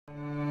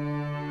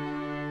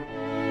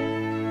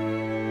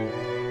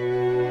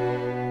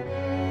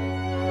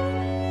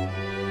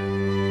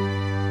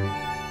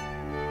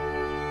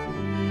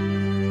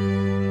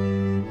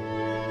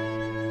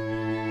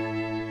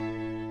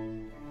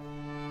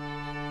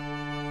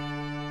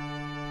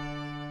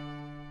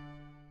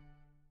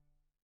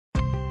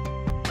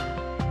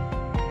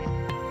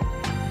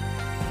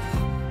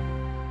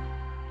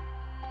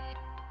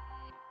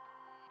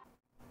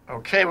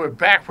Okay, we're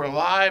back. We're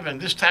live, and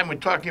this time we're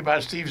talking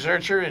about Steve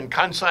Zurcher in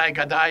Kansai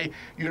Gadai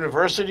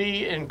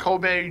University in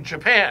Kobe,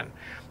 Japan.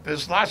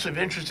 There's lots of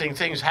interesting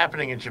things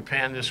happening in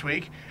Japan this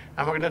week,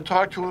 and we're going to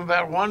talk to him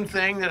about one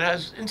thing that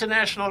has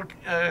international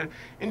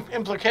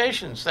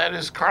implications. That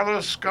is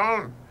Carlos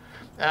Ghosn.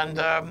 And,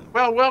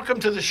 well, welcome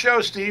to the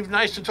show, Steve.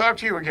 Nice to talk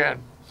to you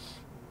again.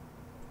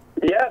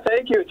 Yeah,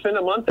 thank you. It's been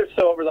a month or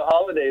so over the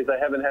holidays. I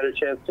haven't had a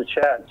chance to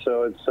chat,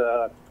 so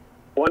it's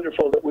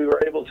wonderful that we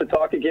were able to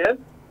talk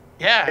again.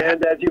 Yeah.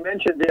 And as you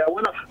mentioned, I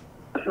want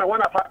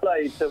to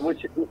highlight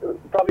which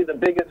probably the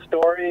biggest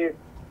story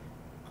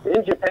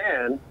in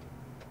Japan,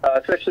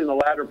 especially in the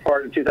latter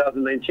part of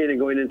 2019 and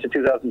going into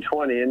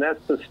 2020, and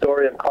that's the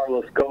story of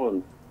Carlos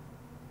Ghosn,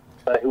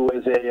 who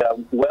is a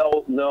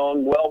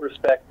well-known,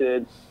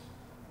 well-respected,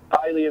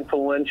 highly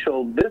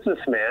influential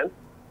businessman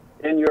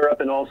in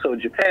Europe and also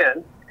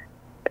Japan.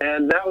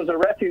 And that was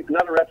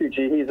not a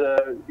refugee. He's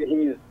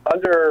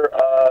under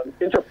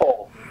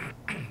Interpol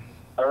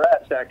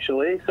arrest,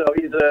 actually. So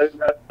he's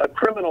a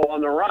criminal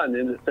on the run,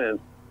 in a sense.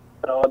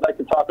 So I'd like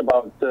to talk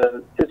about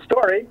his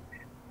story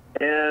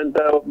and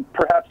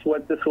perhaps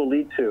what this will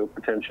lead to,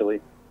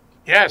 potentially.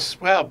 Yes,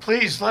 well,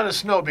 please let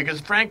us know,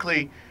 because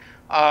frankly,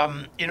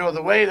 you know,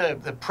 the way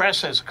the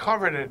press has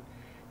covered it,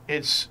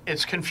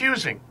 it's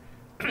confusing.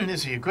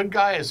 Is he a good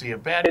guy? Is he a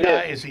bad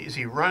guy? Is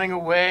he running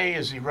away?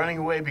 Is he running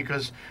away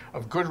because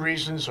of good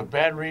reasons or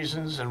bad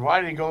reasons? And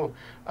why did he go?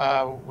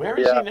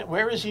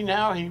 Where is he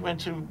now? He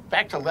went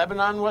back to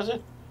Lebanon, was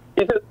it?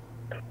 He's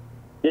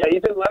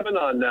in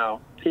Lebanon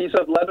now. He's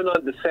of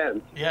Lebanon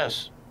descent.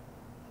 Yes.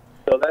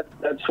 So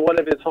that's one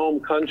of his home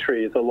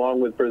countries,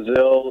 along with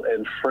Brazil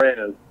and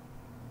France.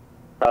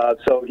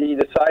 So he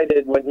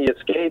decided when he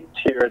escaped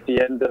here at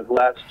the end of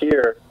last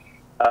year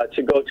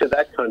to go to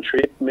that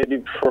country,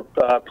 maybe for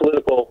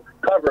political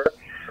cover,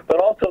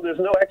 but also there's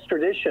no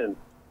extradition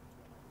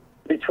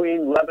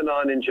between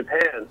Lebanon and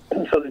Japan.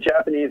 So the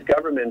Japanese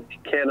government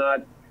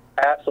cannot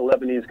ask the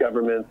Lebanese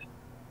government,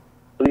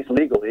 at least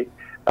legally,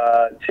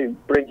 to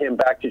bring him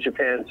back to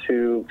Japan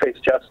to face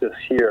justice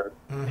here.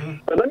 Mm-hmm.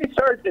 But let me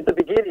start at the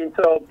beginning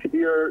so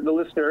the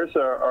listeners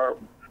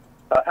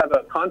have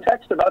a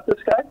context about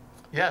this guy.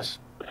 Yes.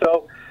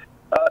 So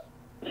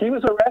he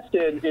was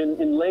arrested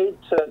in late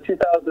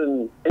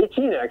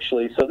 2018,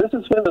 actually. So this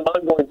has been an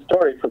ongoing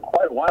story for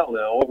quite a while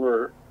now,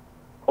 over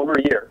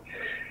a year.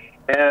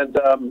 And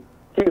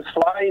he was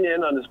flying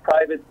in on his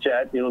private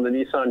jet, the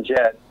Nissan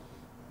jet,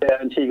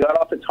 and he got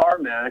off the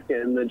tarmac,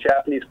 and the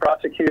Japanese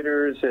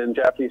prosecutors and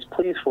Japanese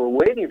police were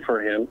waiting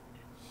for him.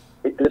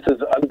 This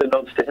is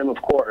unbeknownst to him,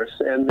 of course,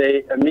 and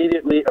they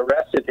immediately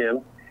arrested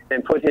him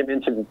and put him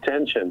into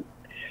detention.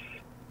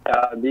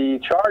 The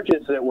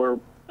charges that were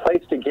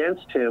placed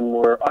against him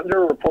were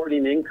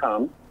underreporting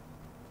income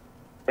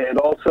and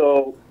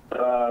also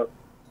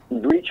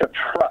breach of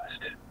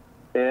trust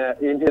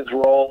in his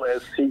role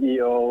as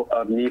CEO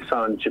of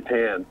Nissan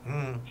Japan.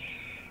 Mm.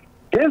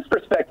 His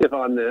perspective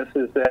on this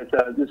is that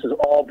this has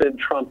all been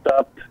trumped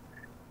up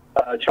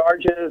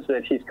charges,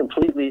 that he's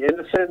completely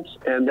innocent,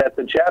 and that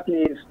the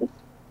Japanese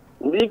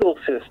legal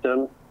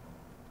system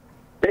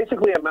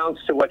basically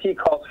amounts to what he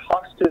calls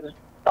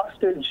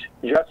hostage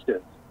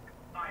justice.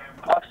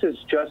 Hostage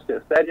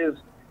justice. That is,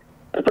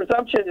 the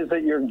presumption is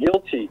that you're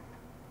guilty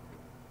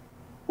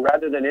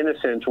rather than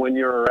innocent when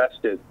you're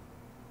arrested.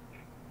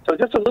 So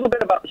just a little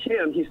bit about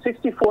him. He's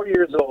 64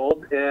 years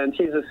old, and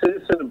he's a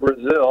citizen of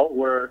Brazil,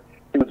 where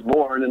he was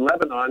born, in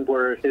Lebanon,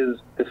 where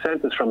his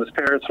descent is from. His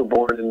parents were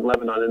born in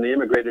Lebanon, and they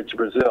immigrated to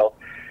Brazil.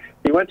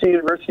 He went to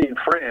university in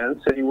France,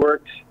 and he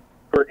worked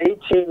for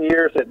 18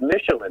 years at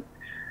Michelin,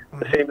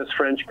 the famous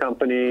French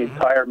company,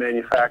 tire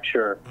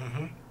manufacturer.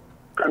 Mm-hmm.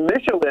 From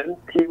Michelin,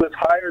 he was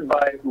hired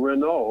by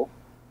Renault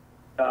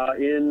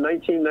in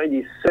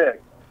 1996,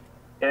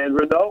 and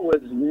Renault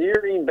was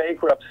nearing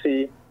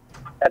bankruptcy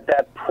at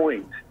that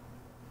point.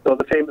 So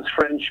the famous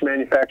French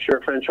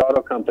manufacturer, French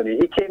auto company,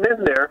 he came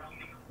in there,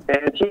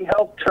 and he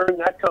helped turn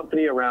that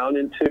company around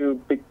into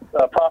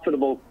a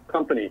profitable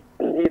company.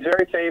 He's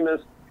very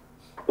famous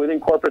within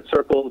corporate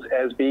circles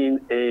as being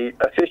an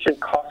efficient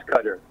cost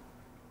cutter.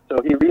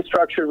 So he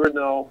restructured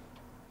Renault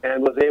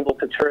and was able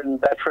to turn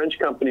that French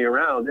company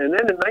around. And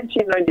then in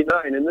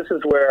 1999, and this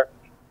is where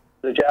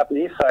the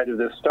Japanese side of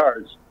this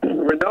starts,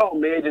 Renault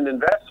made an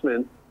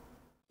investment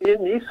in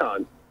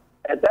Nissan.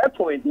 At that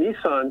point,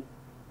 Nissan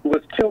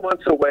was 2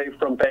 months away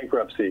from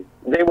bankruptcy.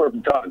 They were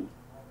done.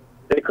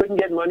 They couldn't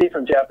get money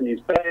from Japanese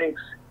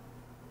banks,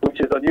 which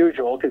is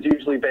unusual because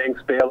usually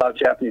banks bail out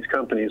Japanese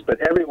companies, but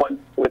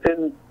everyone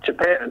within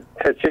Japan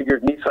had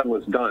figured Nissan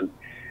was done.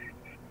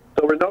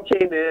 So Renault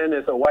came in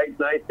as a white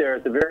knight there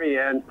at the very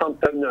end,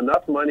 pumped in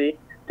enough money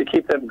to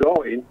keep them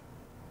going,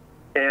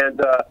 and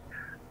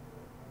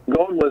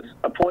Ghosn was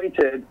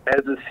appointed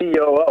as the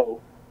COO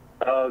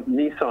of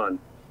Nissan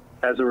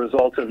as a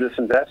result of this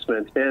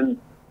investment. And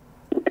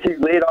he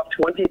laid off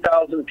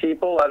 20,000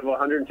 people out of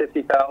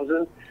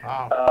 150,000.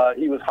 Wow.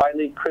 He was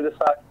highly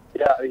criticized.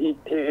 Yeah,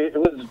 it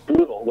was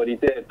brutal what he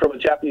did from a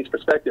Japanese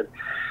perspective.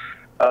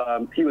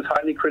 He was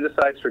highly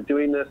criticized for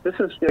doing this. This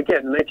is,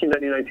 again,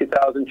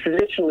 1999-2000.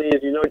 Traditionally,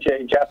 as you know,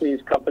 Jay,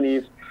 Japanese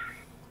companies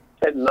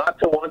tend not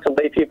to want to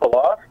lay people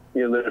off.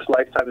 You know, there's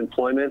lifetime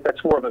employment.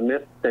 That's more of a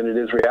myth than it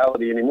is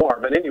reality anymore.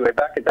 But anyway,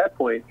 back at that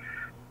point,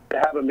 to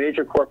have a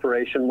major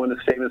corporation, one as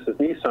famous as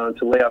Nissan,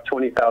 to lay off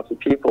 20,000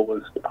 people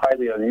was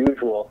highly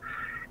unusual.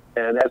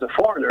 And as a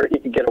foreigner, he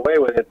could get away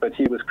with it, but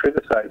he was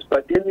criticized.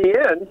 But in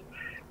the end,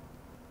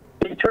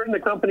 he turned the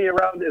company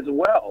around as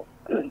well.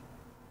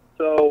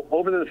 So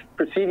over the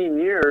preceding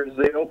years,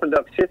 they opened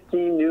up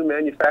 15 new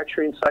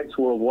manufacturing sites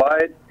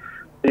worldwide.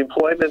 The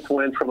employment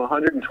went from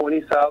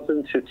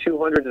 120,000 to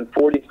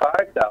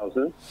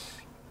 245,000.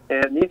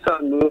 And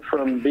Nissan moved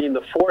from being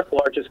the fourth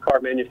largest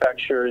car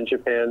manufacturer in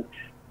Japan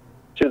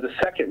to the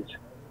second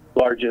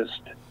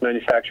largest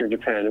manufacturer in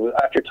Japan. It was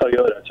after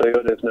Toyota.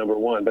 Toyota is number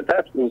one. But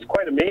that was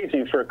quite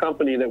amazing for a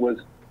company that was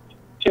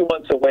 2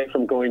 months away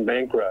from going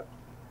bankrupt.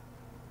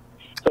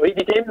 So he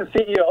became the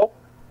CEO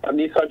of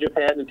Nissan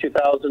Japan in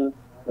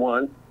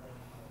 2001,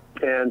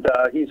 and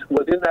he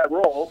was in that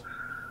role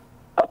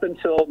up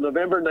until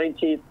November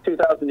 19th,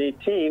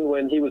 2018,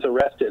 when he was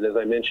arrested, as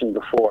I mentioned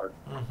before.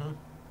 Mm-hmm.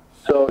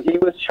 So he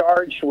was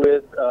charged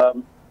with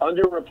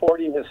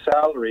underreporting his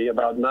salary,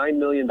 about $9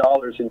 million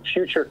in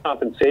future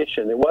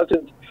compensation. It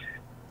wasn't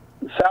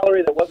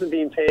salary that wasn't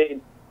being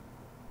paid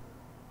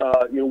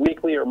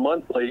weekly or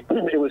monthly.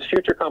 It was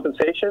future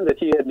compensation that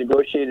he had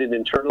negotiated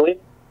internally.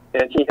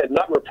 And he had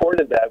not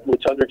reported that,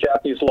 which under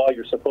Japanese law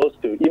you're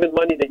supposed to. Even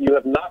money that you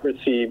have not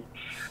received,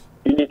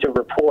 you need to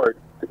report.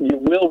 You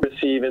will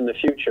receive in the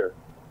future.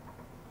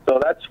 So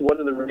that's one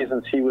of the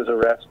reasons he was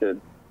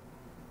arrested.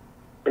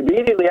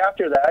 Immediately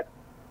after that,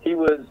 he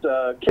was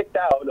kicked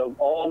out of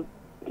all.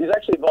 He's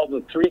actually involved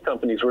with 3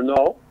 companies: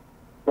 Renault,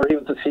 where he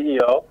was the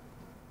CEO,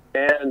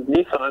 and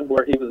Nissan,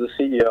 where he was the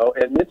CEO,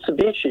 and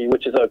Mitsubishi,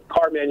 which is a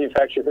car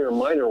manufacturer here, a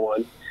minor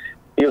one.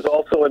 He was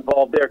also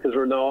involved there because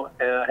Renault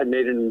had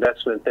made an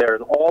investment there.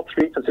 And all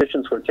 3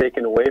 positions were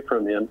taken away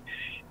from him.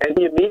 And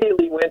he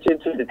immediately went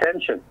into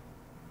detention.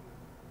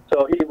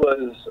 So he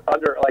was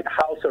under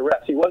house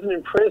arrest. He wasn't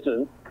in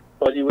prison,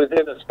 but he was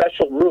in a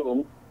special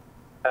room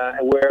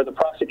where the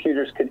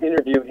prosecutors could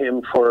interview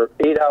him for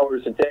 8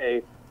 hours a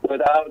day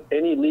without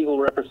any legal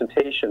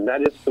representation.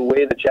 That is the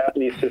way the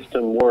Japanese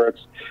system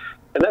works.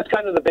 And that's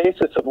kind of the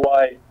basis of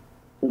why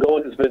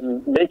Ghosn has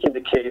been making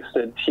the case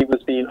that he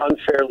was being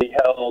unfairly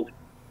held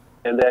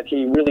and that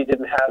he really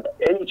didn't have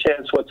any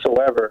chance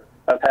whatsoever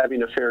of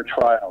having a fair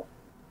trial.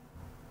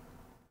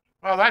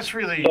 Well, that's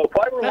really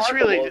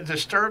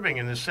disturbing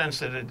in the sense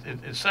that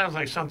it sounds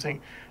like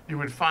something you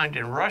would find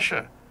in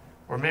Russia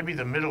or maybe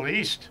the Middle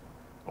East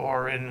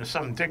or in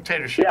some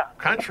dictatorship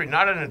country,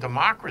 not in a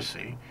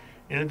democracy.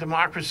 In a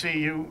democracy,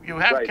 you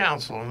have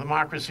counsel. In a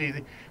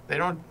democracy, they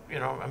don't,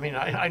 I mean,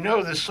 I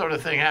know this sort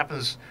of thing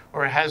happens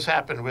or has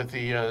happened with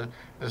the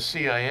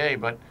CIA,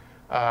 but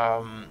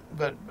I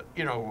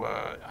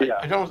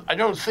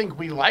don't think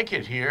we like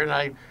it here, and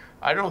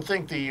I don't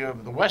think the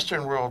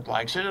Western world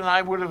likes it. And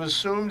I would have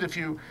assumed, if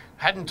you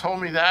hadn't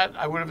told me that,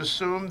 I would have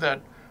assumed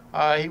that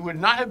he would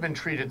not have been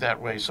treated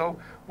that way. So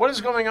what is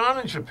going on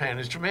in Japan?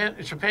 Is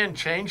Japan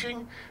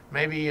changing?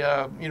 Maybe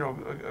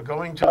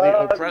going to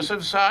the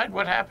oppressive side?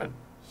 What happened?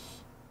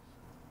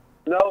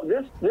 No,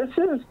 this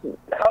is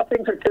how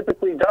things are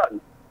typically done.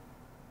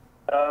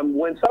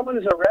 When someone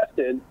is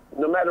arrested,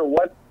 no matter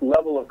what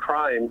level of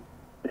crime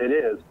it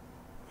is,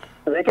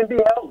 they can be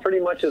held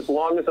pretty much as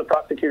long as the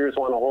prosecutors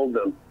want to hold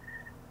them.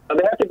 And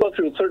they have to go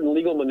through certain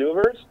legal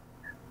maneuvers,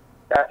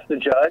 ask the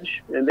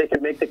judge, and they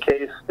can make the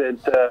case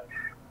that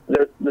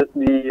the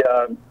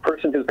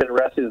person who's been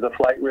arrested is a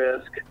flight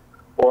risk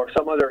or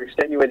some other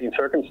extenuating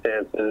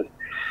circumstances.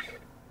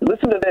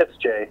 Listen to this,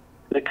 Jay.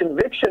 The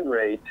conviction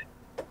rate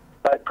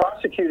by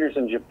prosecutors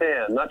in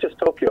Japan, not just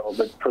Tokyo,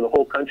 but for the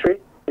whole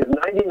country, is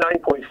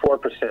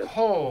 99.4%.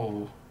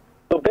 Oh.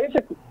 So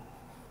basically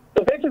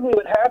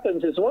what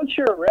happens is once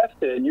you're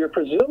arrested, you're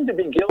presumed to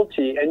be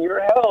guilty and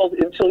you're held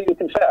until you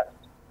confess.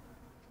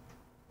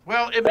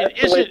 Well, I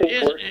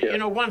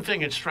mean, one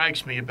thing that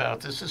strikes me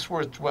about this, it's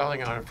worth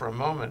dwelling on it for a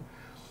moment,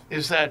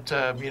 is that,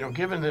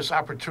 given this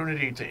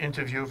opportunity to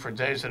interview for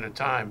days at a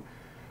time,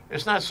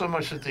 it's not so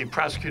much that the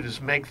prosecutors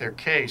make their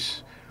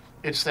case,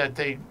 it's that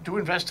they do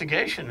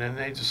investigation and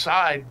they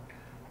decide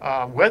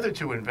whether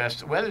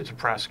to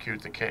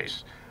prosecute the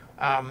case.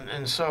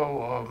 And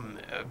so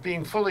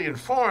being fully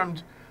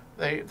informed,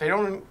 they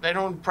don't,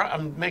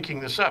 I'm making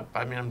this up.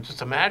 I mean, I'm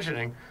just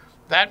imagining.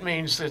 That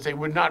means that they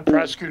would not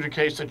prosecute a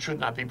case that should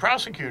not be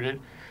prosecuted.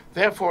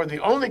 Therefore, the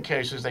only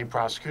cases they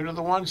prosecute are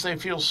the ones they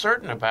feel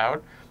certain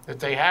about, that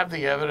they have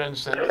the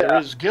evidence that there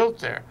is guilt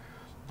there.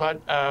 But,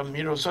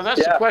 so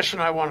that's the question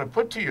I want to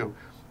put to you.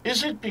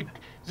 Is it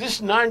this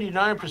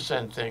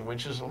 99% thing,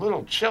 which is a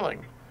little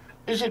chilling,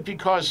 is it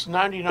because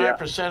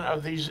 99%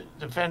 of these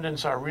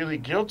defendants are really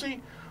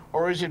guilty?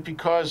 Or is it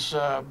because,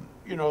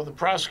 the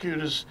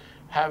prosecutors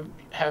have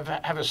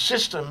a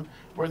system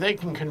where they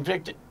can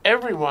convict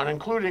everyone,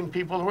 including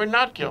people who are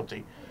not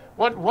guilty?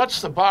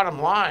 What's the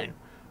bottom line?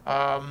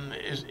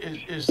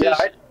 Is this?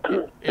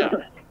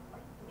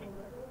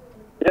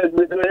 Yeah,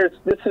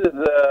 this is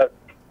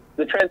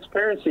the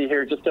transparency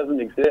here just doesn't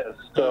exist.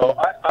 So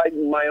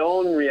my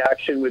own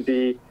reaction would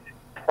be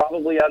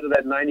probably out of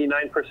that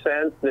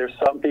 99%, there's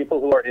some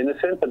people who are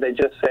innocent, but they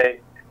just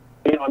say,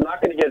 I'm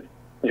not going to get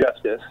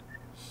justice.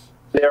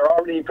 They're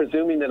already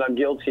presuming that I'm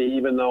guilty,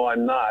 even though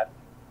I'm not.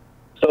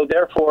 So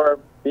therefore,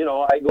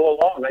 I go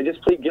along. I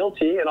just plead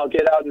guilty, and I'll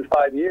get out in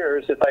 5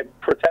 years. If I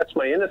protest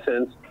my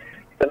innocence,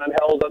 then I'm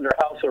held under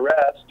house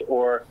arrest,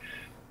 or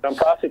I'm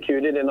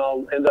prosecuted, and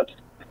I'll end up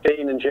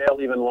staying in jail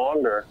even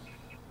longer.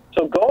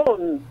 So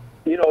Ghosn,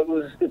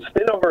 it's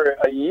been over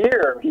a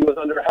year. He was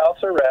under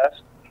house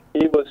arrest.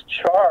 He was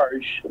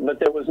charged, but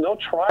there was no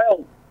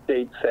trial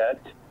date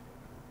set.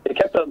 It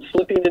kept on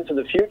slipping into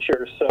the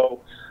future. So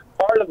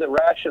part of the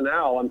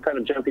rationale, I'm kind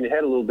of jumping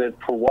ahead a little bit,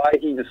 for why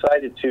he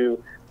decided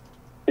to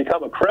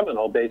become a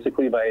criminal,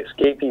 basically, by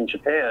escaping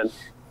Japan,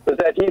 was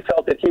that he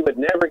felt that he would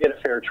never get a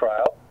fair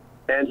trial,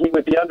 and he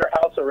would be under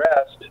house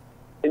arrest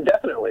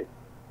indefinitely.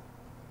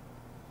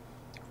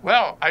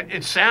 Well,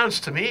 it sounds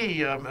to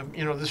me,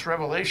 this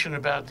revelation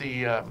about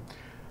the,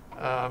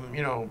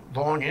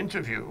 long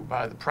interview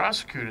by the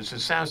prosecutors, it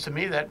sounds to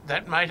me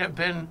that might have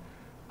been,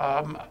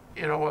 a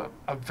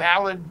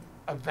valid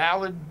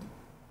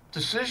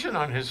decision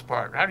on his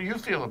part. How do you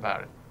feel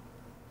about it?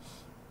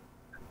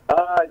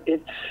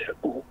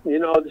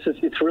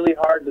 It's really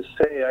hard to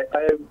say.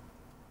 I've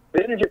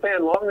been in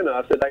Japan long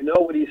enough that I know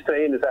what he's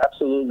saying is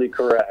absolutely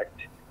correct.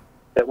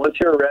 That once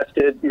you're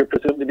arrested, you're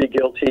presumed to be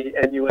guilty,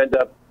 and you end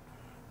up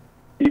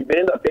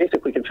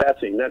basically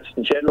confessing. That's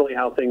generally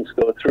how things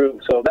go through.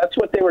 So that's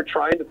what they were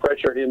trying to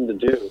pressure him to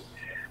do.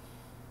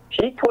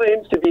 He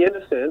claims to be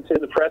innocent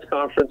in the press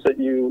conference that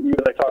you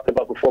and I talked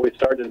about before we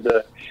started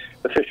the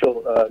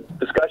official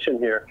discussion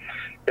here.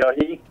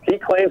 He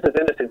claims he's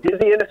innocent. Is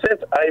he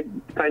innocent? I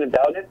kind of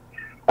doubt it.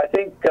 I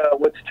think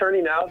what's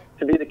turning out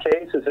to be the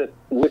case is that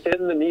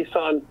within the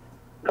Nissan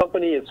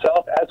company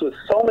itself, as with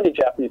so many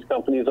Japanese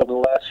companies over the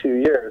last few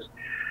years,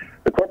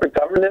 the corporate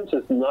governance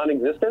is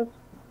non-existent,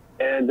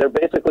 and they're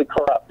basically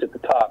corrupt at the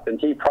top. And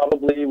he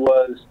probably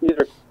was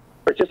either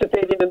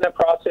participating in that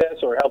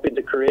process or helping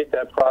to create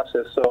that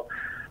process. So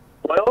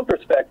my own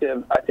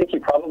perspective, I think he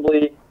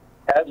probably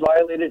has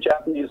violated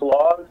Japanese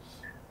laws,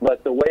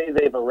 but the way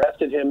they've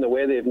arrested him, the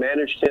way they've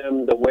managed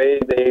him, the way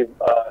they've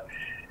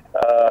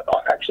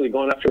actually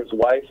gone after his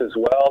wife as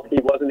well, he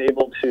wasn't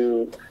able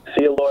to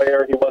see a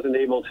lawyer. He wasn't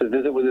able to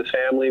visit with his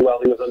family while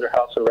he was under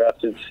house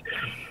arrest.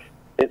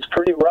 It's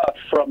pretty rough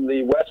from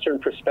the Western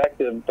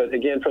perspective, but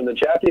again, from the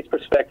Japanese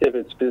perspective,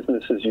 it's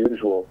business as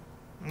usual.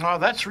 Oh,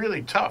 that's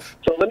really tough.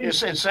 So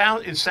it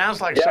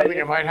sounds like something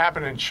that might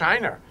happen in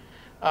China.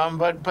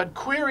 But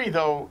query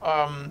though,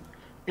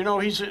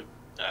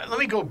 let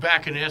me go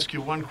back and ask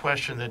you one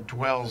question that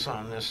dwells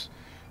on this.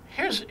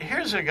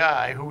 Here's a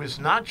guy who is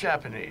not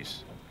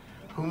Japanese,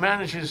 who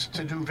manages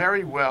to do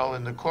very well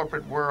in the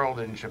corporate world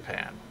in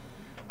Japan,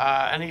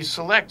 and he's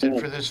selected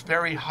for this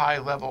very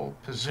high-level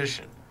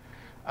position.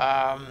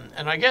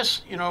 And I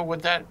guess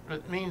what that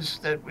means,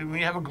 that when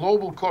we have a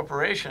global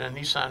corporation, and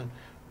Nissan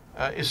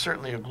is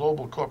certainly a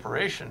global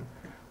corporation,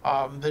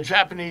 the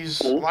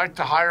Japanese like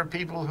to hire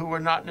people who are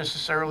not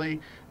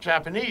necessarily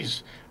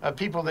Japanese,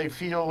 people they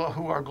feel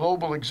who are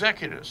global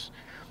executives.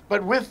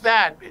 But with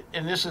that,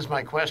 and this is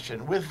my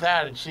question, with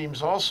that it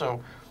seems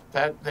also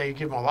that they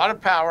give them a lot of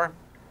power,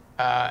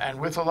 and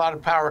with a lot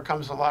of power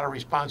comes a lot of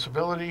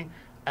responsibility,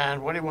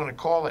 and what do you want to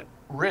call it,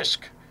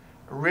 risk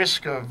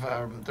of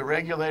the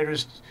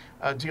regulators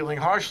dealing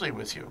harshly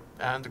with you,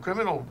 and the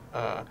criminal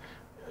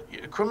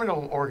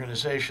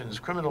organizations,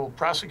 criminal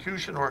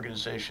prosecution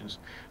organizations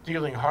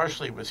dealing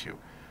harshly with you.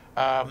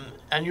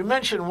 And you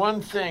mentioned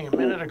one thing a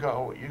minute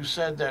ago. You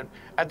said that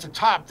at the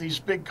top, these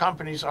big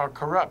companies are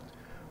corrupt.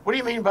 What do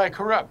you mean by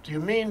corrupt? Do you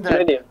mean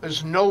that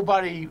there's no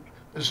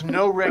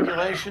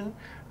regulation,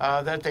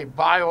 that they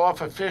buy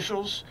off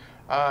officials?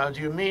 Do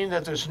you mean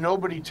that there's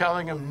nobody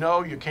telling them,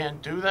 no, you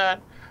can't do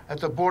that? That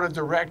the board of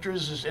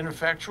directors is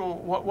ineffectual?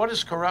 What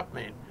does corrupt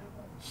mean?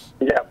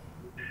 Yeah.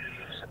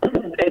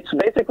 It's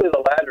basically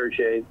the latter,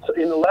 Jay. So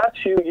in the last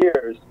few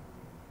years,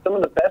 some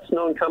of the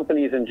best-known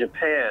companies in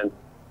Japan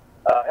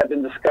have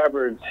been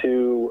discovered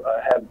to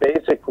have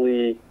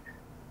basically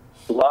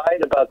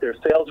lied about their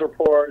sales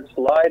reports,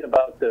 lied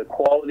about the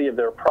quality of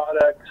their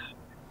products,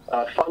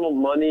 funneled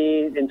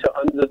money into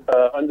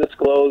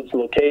undisclosed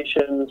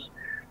locations.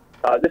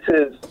 This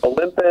is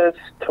Olympus,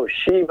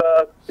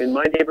 Toshiba, in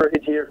my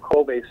neighborhood here,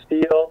 Kobe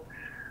Steel.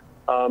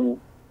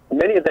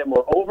 Many of them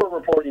were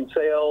over-reporting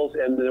sales,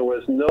 and there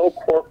was no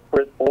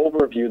corporate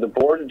overview. The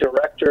board of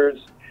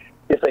directors,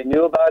 if they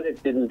knew about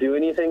it, didn't do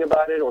anything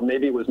about it, or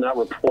maybe it was not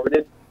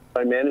reported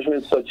by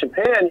management. So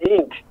Japan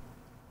Inc.,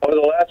 over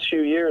the last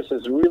few years,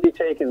 has really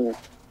taken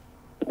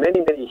many,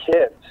 many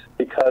hits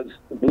because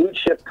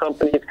blue-chip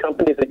companies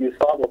that you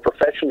thought were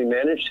professionally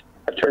managed,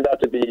 have turned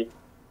out to be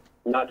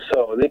not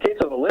so. In the case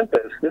of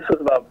Olympus, this was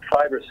about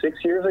 5 or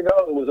 6 years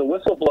ago. It was a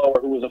whistleblower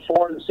who was a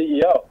foreign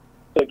CEO.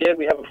 So again,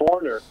 we have a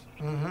foreigner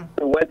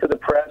who went to the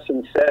press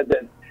and said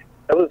that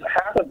it was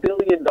 $500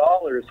 million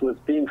was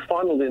being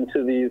funneled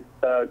into these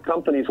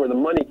companies where the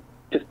money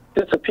just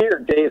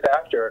disappeared days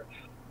after.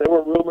 There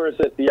were rumors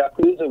that the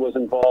Yakuza was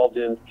involved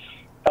in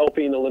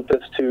helping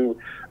Olympus to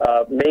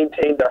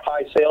maintain their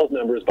high sales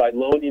numbers by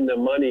loaning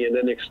them money and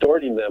then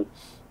extorting them.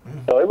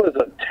 So it was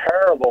a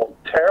terrible,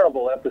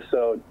 terrible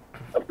episode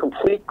of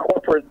complete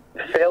corporate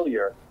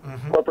failure,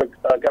 corporate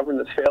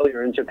governance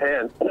failure in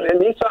Japan. And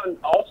Nissan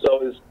also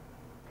is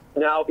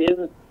now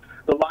in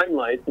the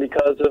limelight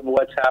because of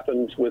what's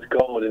happened with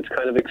Ghosn. It's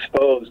kind of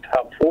exposed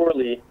how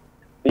poorly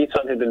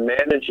Nissan had been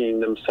managing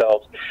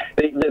themselves.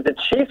 The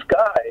chief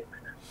guy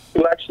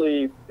who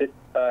actually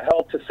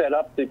helped to set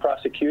up the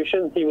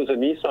prosecution, he was a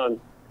Nissan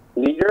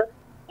leader.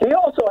 He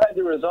also had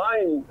to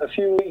resign a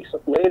few weeks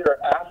later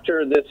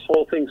after this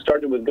whole thing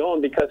started with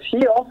Ghosn because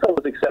he also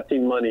was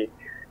accepting money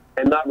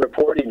and not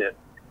reporting it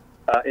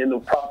in the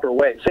proper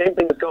way. Same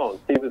thing as Ghosn.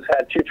 He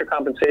had future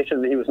compensation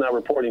that he was not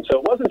reporting. So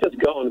it wasn't just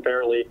Ghosn,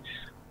 apparently,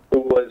 who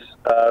was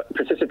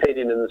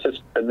participating in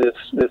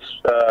this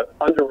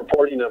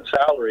underreporting of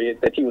salary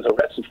that he was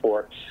arrested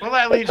for. Well,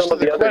 that leads to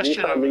the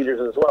question of leaders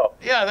as well.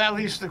 Yeah, that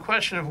leads to the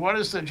question of what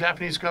is the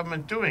Japanese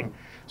government doing?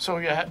 So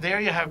you have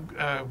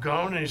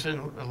Ghosn, and he's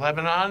in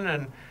Lebanon,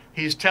 and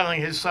he's telling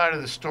his side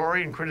of the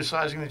story and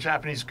criticizing the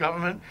Japanese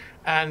government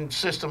and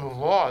system of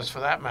laws,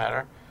 for that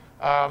matter.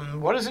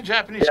 What is the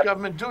Japanese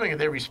government doing? Are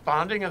they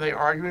responding? Are they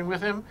arguing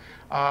with him?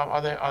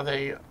 Are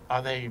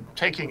they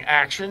taking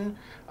action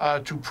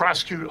to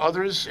prosecute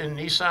others in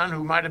Nissan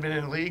who might have been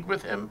in league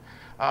with him?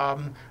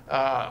 And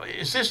are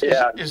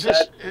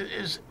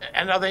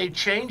they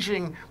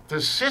changing the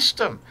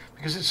system?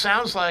 Because it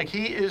sounds like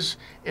he is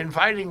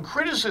inviting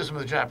criticism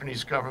of the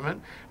Japanese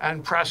government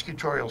and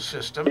prosecutorial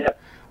system.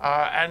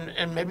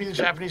 And maybe the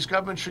Japanese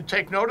government should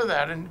take note of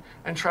that and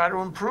try to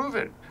improve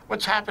it.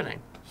 What's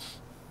happening?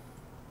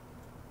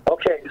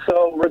 Okay,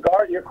 so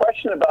your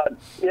question about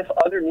if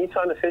other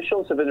Nissan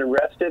officials have been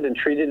arrested and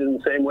treated in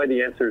the same way,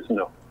 the answer is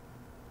no.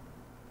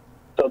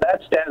 So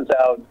that stands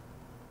out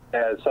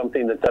as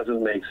something that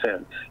doesn't make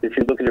sense if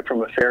you look at it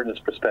from a fairness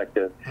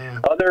perspective.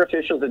 Other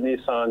officials at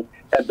Nissan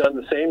have done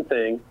the same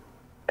thing,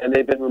 and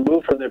they've been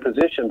removed from their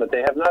position, but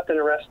they have not been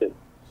arrested.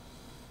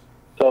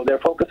 So they're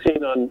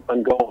focusing on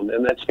Ghosn,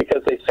 and that's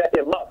because they set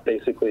him up,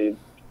 basically.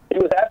 He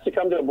was asked to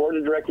come to a board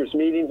of directors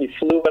meeting. He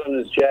flew out on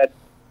his jet,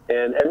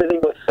 and everything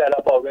was set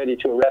up already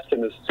to arrest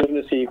him as soon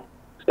as he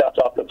stepped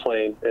off the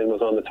plane and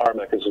was on the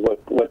tarmac, is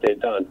what they'd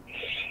done.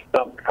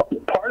 Now,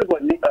 part of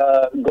what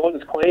Ghosn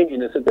is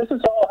claiming is that this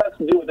all has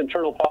to do with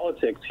internal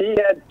politics. He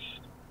had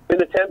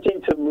been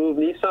attempting to move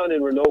Nissan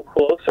and Renault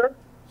closer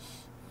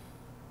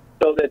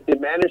so that the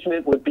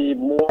management would be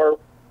more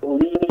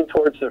leaning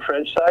towards the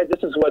French side.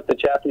 This is what the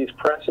Japanese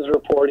press is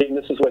reporting.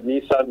 This is what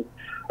Nissan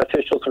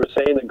officials were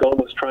saying that Ghosn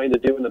was trying to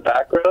do in the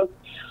background.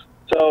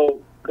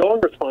 So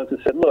Ghosn responds and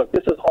said, look,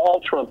 this is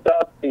all trumped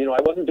up.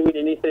 I wasn't doing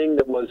anything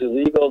that was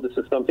illegal. This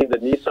is something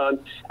that Nissan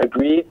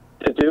agreed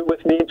to do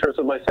with me in terms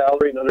of my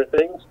salary and other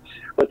things.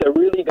 What they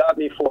really got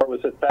me for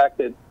was the fact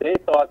that they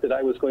thought that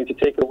I was going to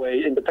take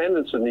away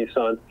independence of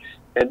Nissan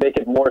and make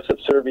it more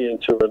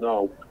subservient to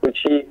Renault, which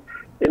he,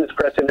 in his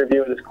press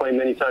interview and has claimed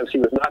many times, he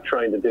was not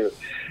trying to do.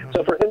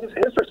 So for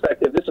his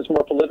perspective, this is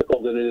more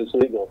political than it is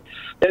legal.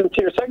 And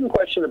to your second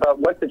question about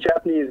what the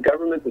Japanese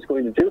government is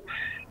going to do,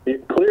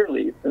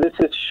 clearly this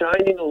is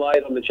shining a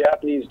light on the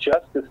Japanese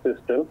justice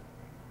system,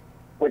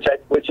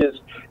 which is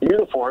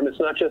uniform. It's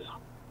not just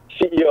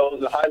CEOs,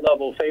 the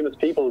high-level famous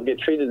people who get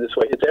treated this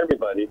way. It's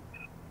everybody.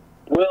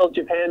 Will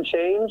Japan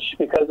change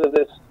because of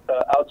this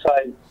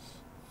outside,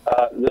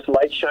 this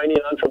light shining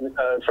on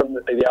from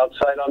the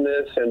outside on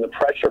this, and the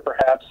pressure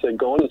perhaps that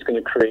Ghosn is going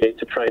to create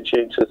to try and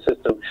change the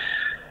system?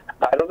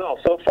 I don't know.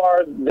 So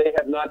far, they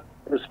have not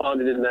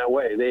responded in that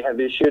way. They have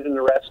issued an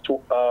arrest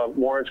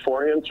warrant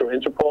for him through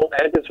Interpol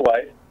and his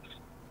wife,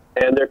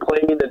 and they're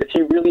claiming that if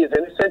he really is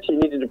innocent, he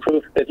needed to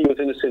prove that he was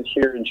innocent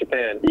here in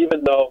Japan,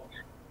 even though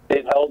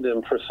they've held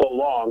him for so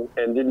long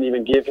and didn't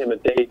even give him a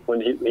date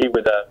when he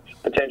would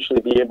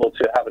potentially be able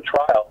to have a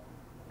trial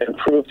and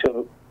prove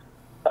to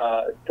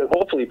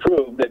hopefully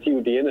prove that he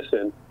would be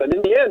innocent. But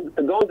in the end,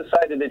 Ghosn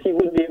decided that he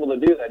wouldn't be able to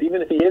do that.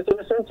 Even if he is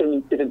innocent,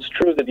 and if it's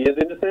true that he is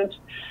innocent,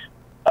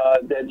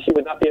 that he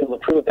would not be able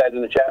to prove that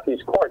in the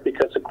Japanese court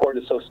because the court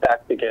is so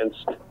stacked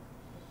against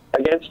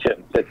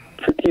him that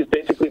he's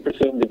basically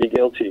presumed to be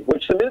guilty,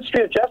 which the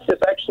Ministry of Justice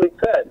actually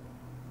said.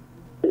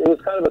 It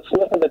was kind of a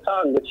slip of the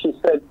tongue, but she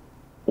said,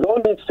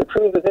 Ghosn needs to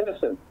prove his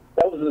innocence.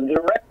 That was a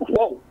direct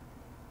quote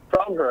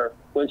from her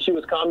when she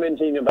was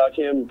commenting about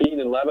him being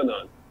in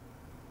Lebanon.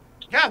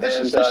 Yeah, this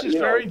is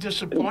very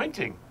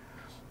disappointing.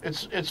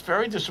 It's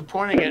very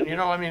disappointing,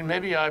 and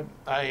maybe I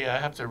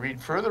have to read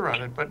further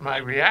on it, but my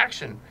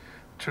reaction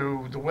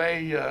to the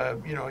way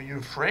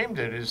you framed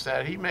it is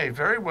that he may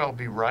very well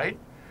be right.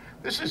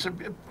 This is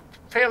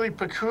fairly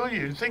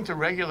peculiar. You'd think the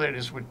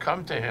regulators would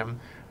come to him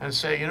and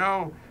say,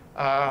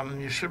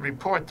 you should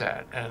report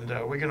that, and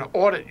we're going to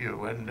audit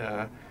you, and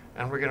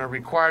we're going to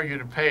require you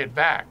to pay it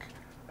back.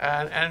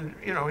 And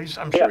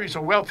I'm sure he's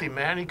a wealthy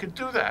man. He could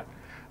do that.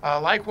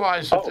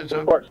 Likewise, if there's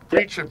a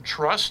breach of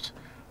trust,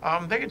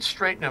 They could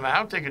straighten him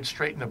out. They could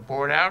straighten the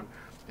board out.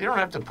 You don't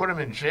have to put them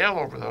in jail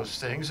over those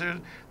things.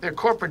 They're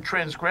corporate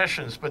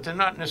transgressions, but they're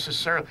not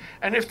necessarily.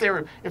 And if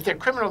they're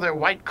criminal, they're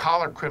white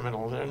collar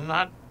criminal. They're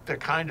not the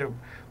kind of,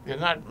 they're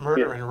not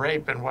murder and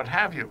rape and what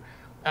have you.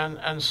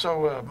 And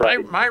so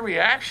my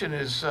reaction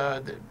is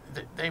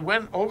they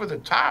went over the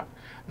top.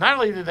 Not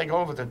only did they go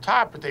over the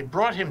top, but they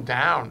brought him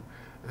down.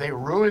 They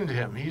ruined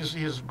him. He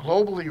is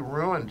globally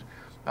ruined.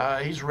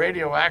 He's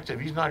radioactive.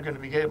 He's not going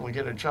to be able to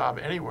get a job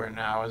anywhere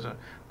now as a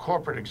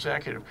corporate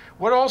executive.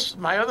 What else?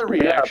 My other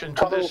reaction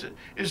to this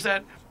is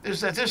that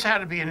this had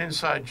to be an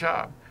inside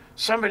job.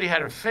 Somebody had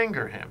to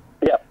finger him.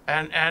 Yeah.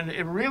 And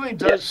it really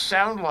does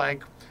sound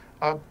like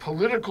a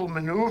political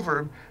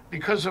maneuver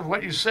because of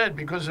what you said,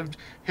 because of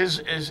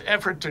his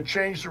effort to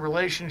change the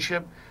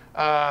relationship,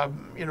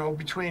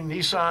 between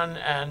Nissan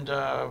and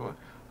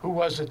who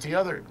was it? The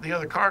other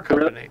car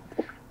company.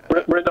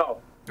 Renault.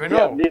 Yeah,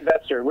 the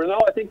investor.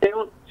 Renault, I think they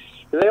own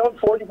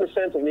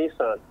 40% of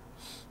Nissan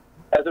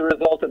as a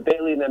result of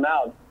bailing them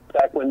out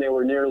back when they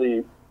were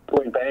nearly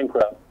going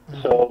bankrupt.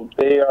 Mm-hmm. So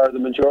they are the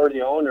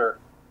majority owner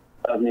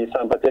of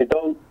Nissan, but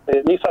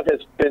Nissan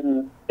has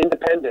been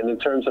independent in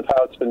terms of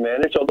how it's been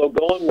managed, although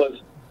Ghosn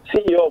was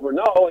CEO of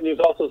Renault and he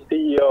was also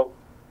CEO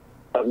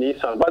of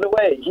Nissan. By the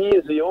way, he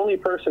is the only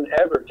person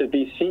ever to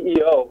be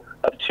CEO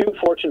of 2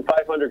 Fortune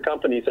 500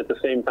 companies at the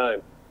same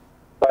time.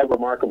 Quite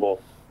remarkable.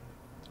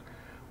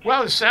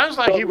 Well, it sounds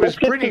like he was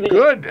pretty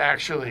good,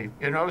 actually.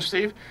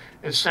 Steve.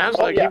 It sounds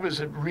like he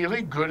was a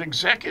really good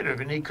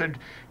executive, and he could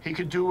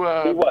do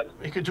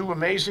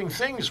amazing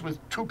things with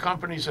 2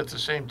 companies at the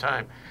same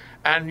time.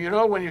 And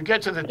when you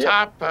get to the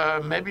top,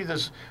 maybe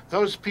those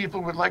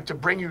people would like to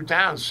bring you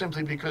down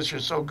simply because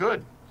you're so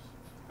good.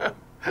 There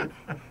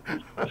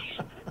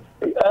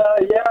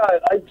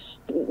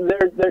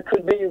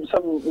could be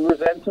some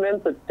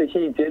resentment that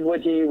he did what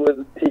he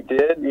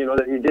did.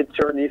 That he did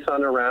turn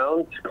Nissan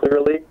around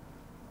clearly.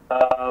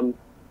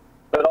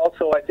 But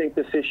also, I think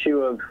this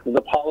issue of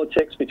the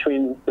politics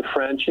between the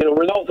French,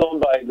 Renault's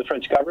owned by the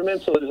French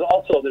government, so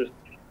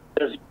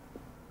there's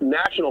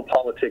national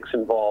politics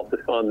involved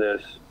on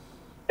this.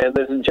 And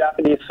there's a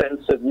Japanese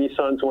sense that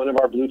Nissan's one of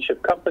our blue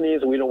chip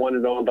companies, and we don't want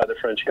it owned by the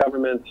French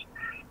government.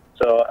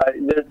 So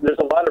there's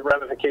a lot of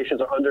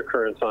ramifications or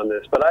undercurrents on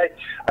this. But I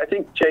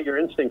think, Jay, your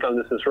instinct on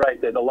this is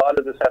right, that a lot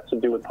of this has to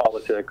do with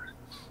politics.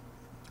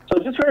 So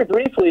just very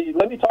briefly,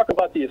 let me talk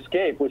about The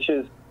Escape, which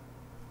is,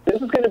 this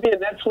is going to be a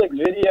Netflix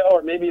video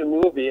or maybe a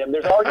movie, and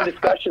there's already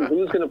discussion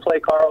who's going to play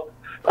Carlos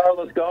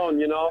Ghosn,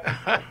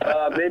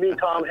 maybe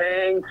Tom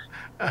Hanks.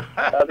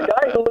 The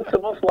guy who looks the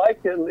most like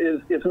him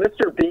is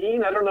Mr.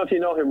 Bean. I don't know if you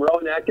know him,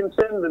 Rowan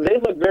Atkinson. They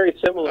look very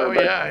similar,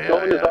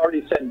 Ghosn has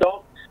already said,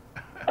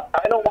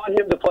 I don't want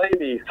him to play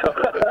me. So,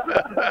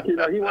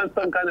 he wants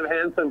some kind of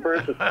handsome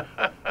person.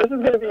 This is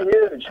going to be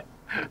huge.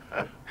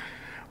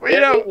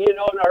 Well, and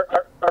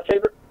our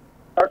favorite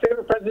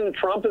President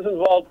Trump is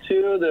involved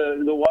too.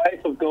 The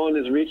wife of Ghosn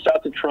has reached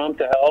out to Trump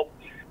to help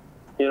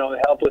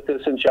with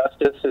this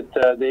injustice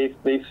that they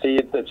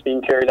see that's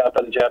being carried out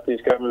by the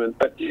Japanese government.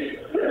 But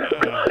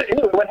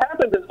anyway, what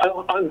happened is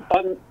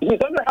he's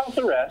under house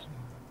arrest,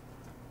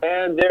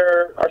 and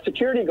there are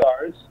security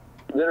guards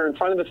that are in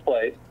front of his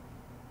place,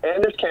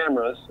 and there's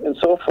cameras and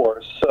so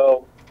forth.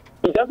 So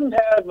he doesn't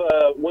have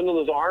one of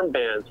those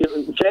armbands.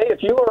 Jay,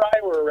 if you or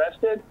I were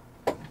arrested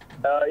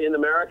in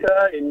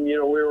America and we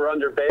were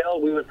under bail,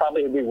 we would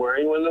probably be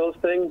wearing one of those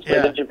things.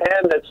 Yeah. But in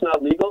Japan, that's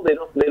not legal. They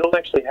don't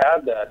actually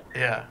have that.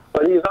 Yeah.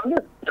 But he's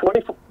under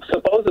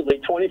supposedly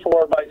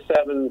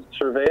 24/7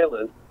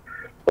 surveillance.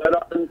 But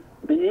on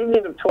the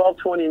evening of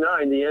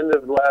 12/29, the end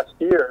of last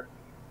year,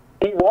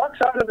 he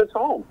walks out of his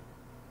home.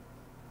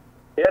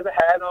 He has a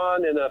hat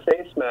on and a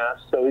face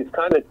mask, so he's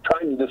kind of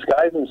trying to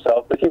disguise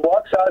himself. But he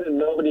walks out and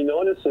nobody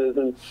notices.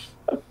 And,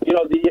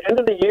 the end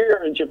of the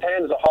year in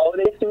Japan is a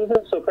holiday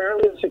season, so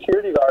apparently the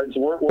security guards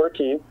weren't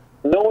working.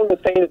 No one was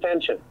paying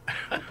attention.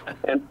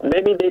 And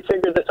maybe they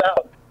figured this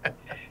out.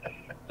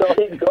 So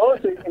he goes,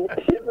 and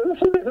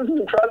this is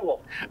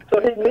incredible. So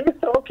he leaves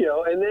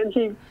Tokyo, and then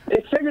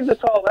they figured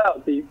this all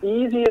out. The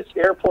easiest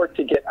airport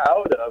to get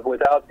out of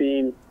without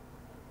being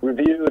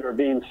reviewed or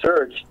being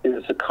searched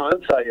is the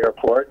Kansai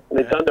airport.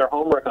 They've done their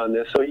homework on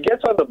this. So he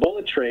gets on the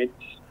bullet train,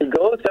 he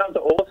goes down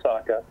to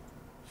Osaka,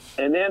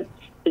 and then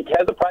he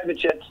has a private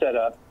jet set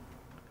up.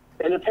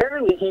 And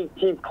apparently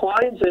he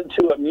climbs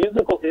into a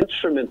musical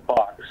instrument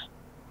box.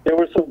 There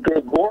were some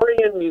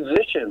Gregorian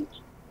musicians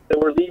that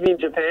were leaving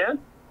Japan.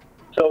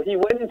 So he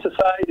went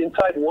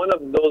inside one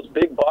of those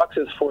big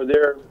boxes for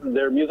their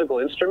musical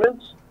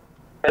instruments.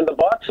 And the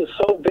box was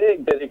so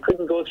big that it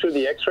couldn't go through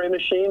the X-ray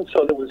machine,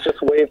 so it was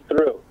just waved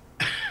through.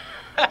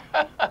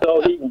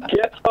 So he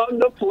gets on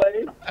the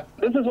plane.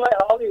 This is why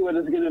Hollywood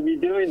is going to be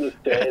doing this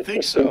day. I think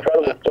it's so. An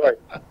incredible story.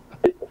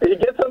 He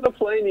gets on the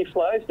plane, he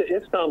flies to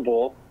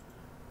Istanbul,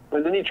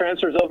 and then he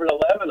transfers over to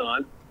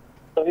Lebanon.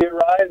 So he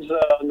arrives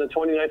on the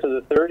 29th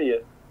or the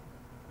 30th.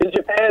 In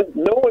Japan,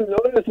 no one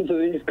notices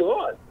that he's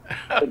gone.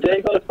 The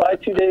day goes by,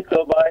 2 days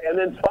go by, and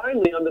then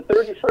finally on the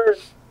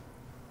 31st,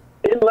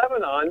 in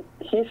Lebanon,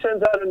 he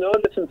sends out a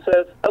notice and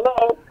says,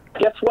 "Hello,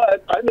 guess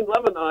what? I'm in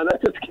Lebanon. I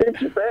just came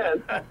to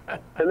Japan."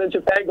 And then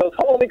Japan goes,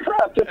 "Holy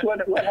crap! Just what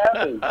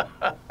happened?"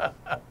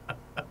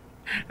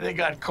 They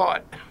got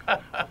caught.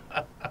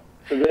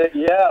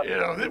 Yeah. You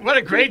know, what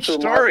a great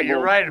story. You're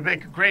right. It'd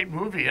make a great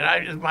movie.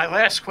 And my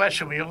last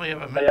question, we only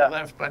have a minute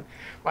left, but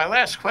my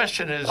last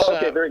question is,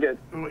 okay, very good.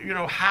 You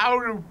know, how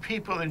do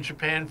people in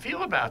Japan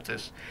feel about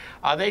this?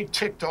 Are they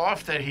ticked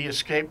off that he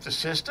escaped the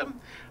system?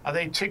 Are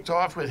they ticked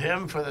off with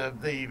him for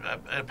the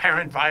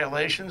apparent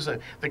violations,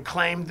 the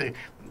claimed,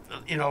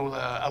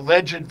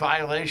 alleged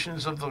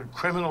violations of the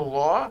criminal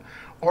law?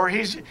 Or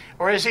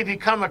has he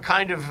become a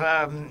kind of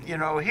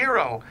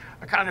hero,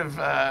 a kind of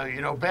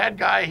bad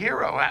guy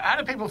hero? How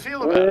do people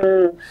feel about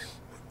it?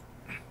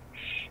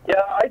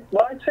 Yeah,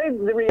 I'd say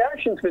the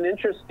reaction's been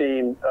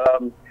interesting.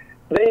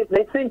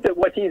 They think that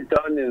what he's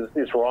done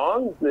is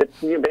wrong. That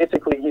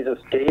basically he's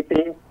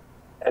escaping,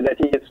 and that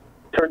he has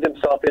turned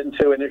himself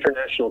into an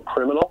international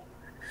criminal.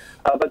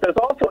 But there's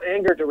also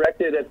anger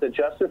directed at the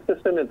justice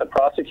system and the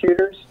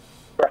prosecutors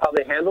for how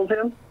they handled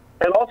him,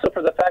 and also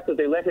for the fact that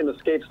they let him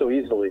escape so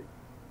easily.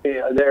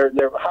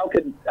 How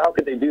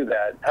could they do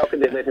that? How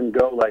could they let him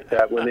go like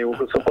that when they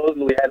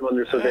supposedly had him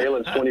under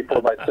surveillance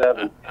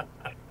 24/7?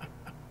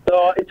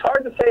 So it's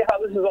hard to say how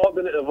this has all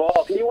been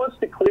evolved. He wants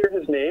to clear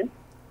his name,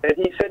 and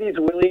he said he's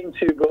willing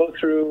to go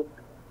through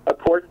a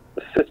court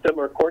system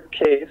or court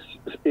case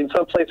in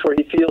some place where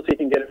he feels he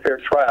can get a fair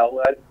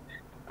trial.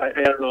 I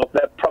don't know.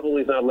 That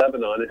probably is not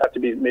Lebanon. It'd have to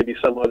be maybe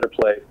some other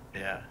place.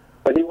 Yeah.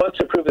 But he wants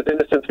to prove his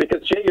innocence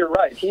because, Jay, you're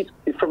right. He's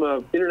from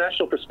an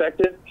international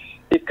perspective,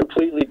 he's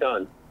completely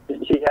done.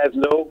 He has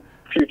no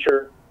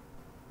future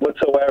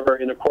whatsoever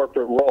in a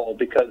corporate role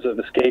because of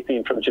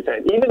escaping from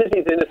Japan. Even if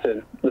he's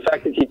innocent, the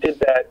fact that he did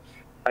that,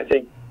 I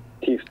think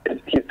he's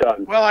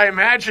done. Well, I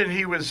imagine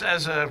he was,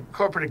 as a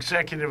corporate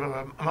executive of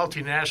a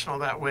multinational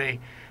that way,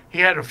 he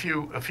had a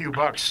few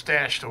bucks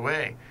stashed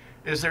away.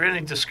 Is there any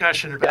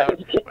discussion about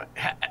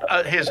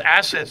his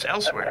assets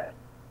elsewhere?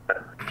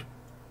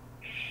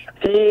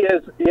 He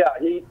is,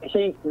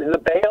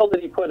 the bail that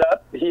he put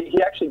up, he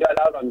actually got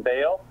out on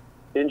bail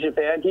in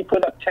Japan. He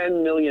put up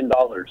 $10 million,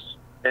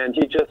 and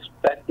he just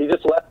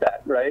left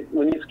that, right?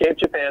 When he escaped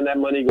Japan, that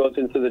money goes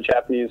into the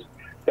Japanese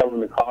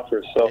government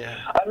coffers. So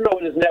I don't know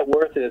what his net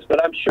worth is,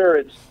 but I'm sure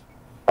it's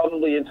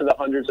probably into the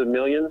hundreds of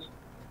millions.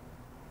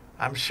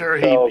 I'm sure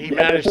he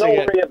managed to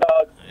get...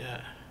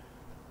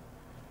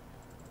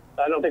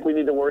 I don't think we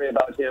need to worry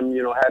about him,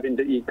 having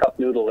to eat cup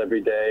noodle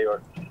every day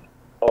or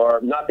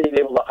not being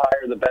able to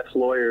hire the best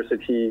lawyers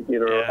that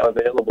are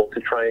available to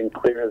try and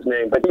clear his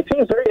name. But he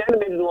seems very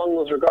animated along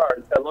those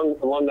regards,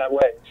 along that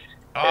way.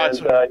 And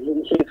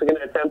he's going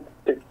to attempt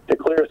to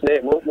clear his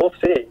name. We'll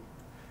see.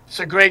 It's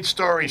a great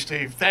story,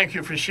 Steve. Thank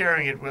you for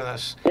sharing it with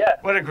us. Yeah.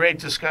 What a great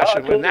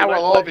discussion. Oh, now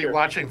we'll all be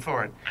watching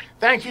for it.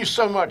 Thank you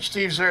so much,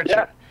 Steve Zurcher.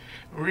 Yeah.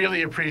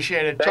 Really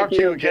appreciate it. Talk to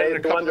you again in a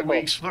couple of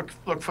weeks.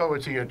 Look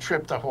forward to your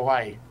trip to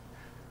Hawaii.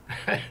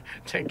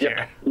 Take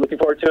care. Looking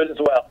forward to it as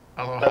well.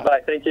 Aloha.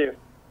 Bye-bye. Thank you.